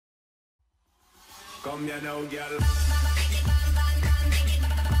Come here now, girl.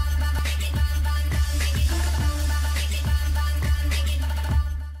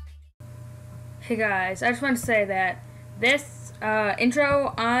 Hey guys, I just want to say that this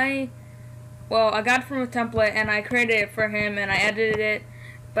intro, I got it from a template and I created it for him and I edited it,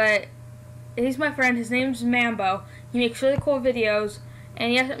 but he's my friend, his name's Mambo. He makes really cool videos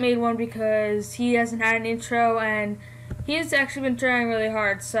and he hasn't made one because he hasn't had an intro and he's actually been trying really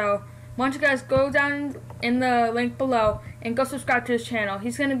hard. So why don't you guys go down in the link below and go subscribe to his channel.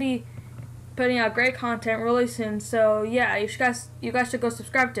 He's going to be putting out great content really soon, so yeah, you guys should go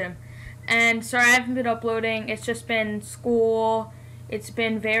subscribe to him. And sorry I haven't been uploading, it's just been school, it's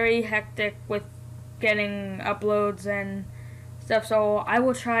been very hectic with getting uploads and stuff, so I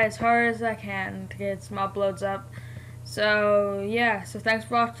will try as hard as I can to get some uploads up. So yeah, so thanks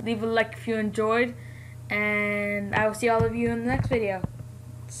for watching, leave a like if you enjoyed, and I will see all of you in the next video.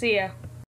 See ya.